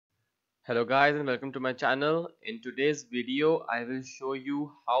Hello guys and welcome to my channel. In today's video I will show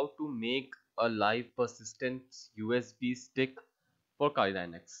you how to make a live persistent USB stick for Kali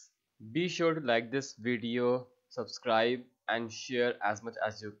Linux. Be sure to like this video, subscribe and share as much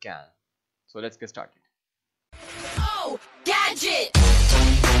as you can. So let's get started. Oh, gadget!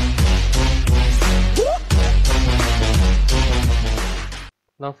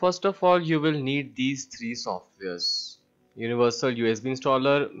 Now first of all you will need these three softwares: Universal USB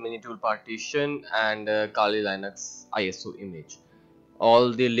Installer, MiniTool Partition and Kali Linux ISO image.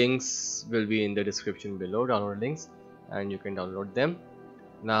 All the links will be in the description below, download links, and you can download them.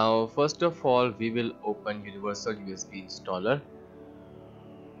 Now first of all we will open Universal USB Installer.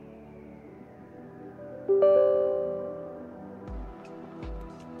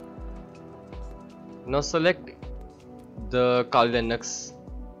 Now select the Kali Linux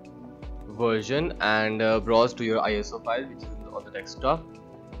version and browse to your ISO file which is on the desktop.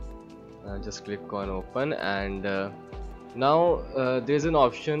 Just click on open and now there's an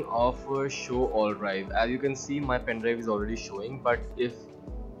option of show all drive. As you can see my pen drive is already showing, but if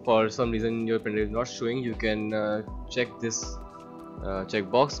for some reason your pen drive is not showing, you can check this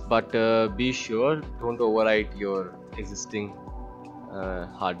checkbox, but be sure don't overwrite your existing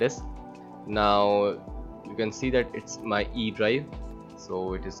hard disk. Now you can see that it's my E drive,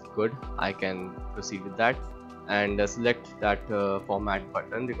 so it is good. I can proceed with that and select that format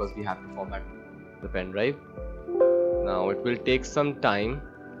button because we have to format the pen drive. Now it will take some time.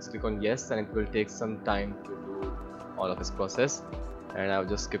 Just click on yes and it will take some time to do all of this process, and I'll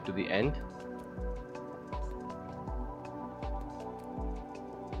just skip to the end.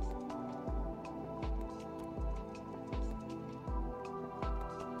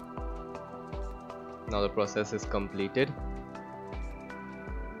 Now the process is completed.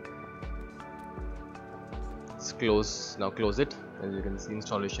 Now close it. As you can see,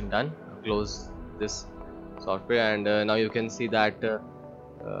 installation done. Close this software and now you can see that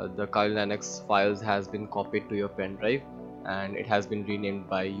the Kali Linux files has been copied to your pen drive and it has been renamed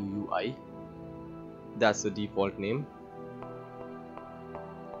by UUI. That's the default name.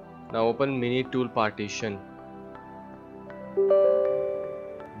 Now open MiniTool Partition.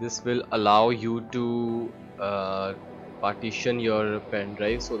 This will allow you to partition your pen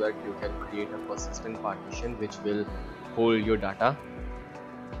drive so that you can create a persistent partition which will hold your data,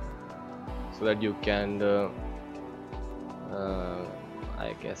 so that you can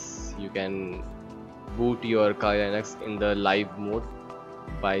I guess you can boot your Kali Linux in the live mode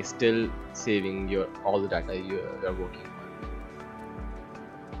by still saving your all the data you are working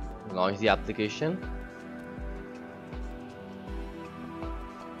on. Launch the application.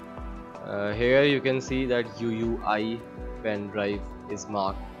 Here you can see that UUI pen drive is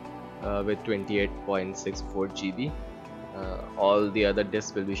marked with 28.64 GB. All the other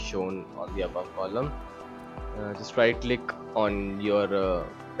disks will be shown on the above column. Just right click on your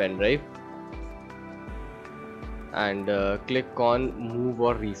pen drive and click on move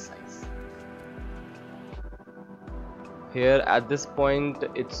or resize. Here at this point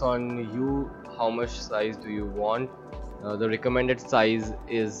it's on you how much size do you want. The recommended size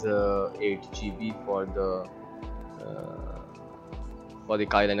is 8 GB for the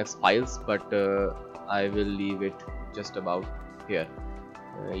Kali Linux files, but I will leave it just about here.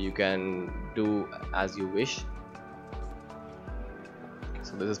 You can do as you wish.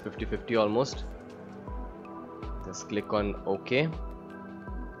 So this is 50-50 almost. Just click on OK,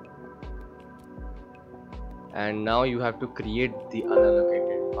 and now you have to create the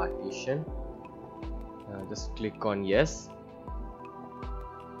unallocated partition. Just click on yes.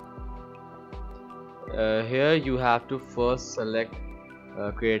 Here you have to first select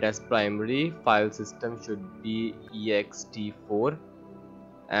create as primary. File system should be ext4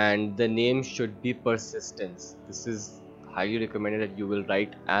 and the name should be persistence. This is highly recommended that you will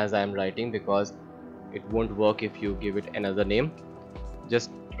write as I am writing because it won't work if you give it another name.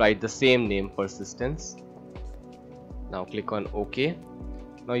 Just write the same name, persistence. Now click on OK.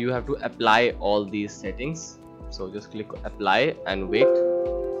 Now you have to apply all these settings, so just click apply and wait.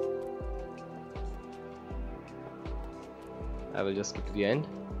 I will just skip to the end.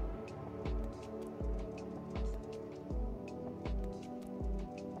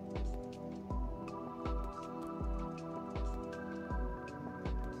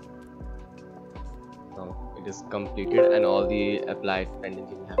 Now it is completed and all the applied pending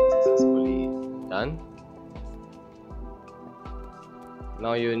have been successfully done.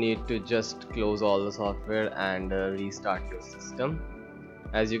 Now you need to just close all the software and restart your system.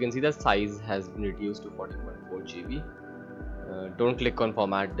 As you can see, the size has been reduced to 40.4 GB. Don't click on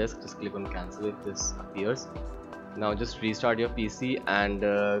format disk, just click on cancel if this appears. Now just restart your PC and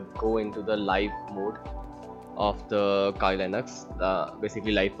go into the live mode of the Kali Linux,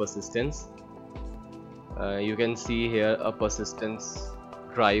 basically live persistence. You can see here a persistence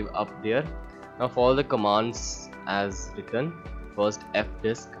drive up there. Now follow the commands as written. First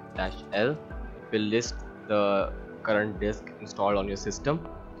fdisk-l, it will list the current disk installed on your system.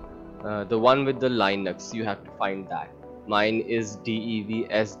 The one with the Linux, you have to find that. Mine is dev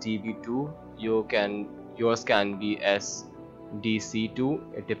sdb2. Yours can be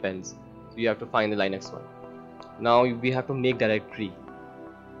sdc2. It depends. So you have to find the Linux one. Now we have to make directory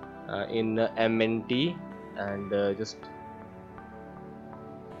in mnt and just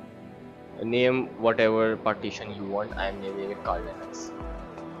name whatever partition you want. I am naming it Kali Linux.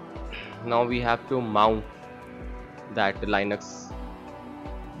 Now we have to mount that Linux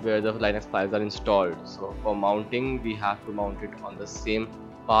where the Linux files are installed. So for mounting, we have to mount it on the same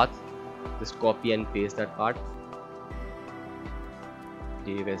path. Just copy and paste that part,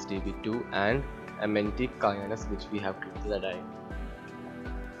 dev sdb2 and mnt Kali Linux, which we have clicked the directory.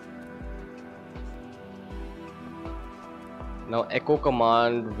 Now echo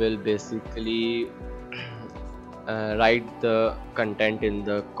command will basically write the content in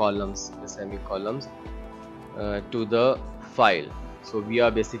the columns, the semicolons, to the file. So we are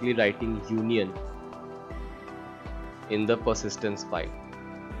basically writing union in the persistence file,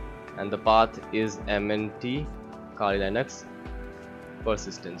 and the path is mnt Kali Linux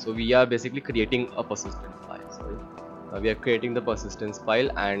persistence. So we are basically creating a persistent file. We are creating the persistence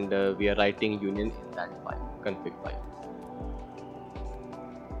file and we are writing union in that file, config file.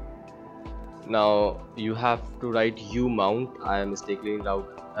 Now you have to write umount.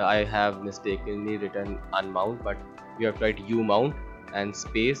 I have mistakenly written unmount, but you have to write umount and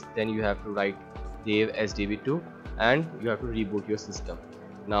space. Then you have to write dev sdb2 and you have to reboot your system.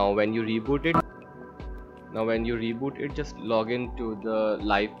 Now when you reboot it, just log into the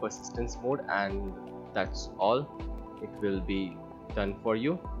live persistence mode, and that's all. It will be done for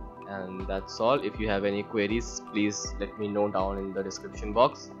you, and that's all. If you have any queries, please let me know down in the description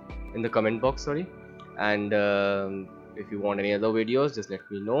box, in the comment box, sorry. And if you want any other videos, just let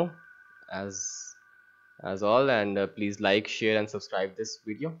me know as all. And please like, share and subscribe this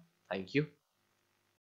video. Thank you.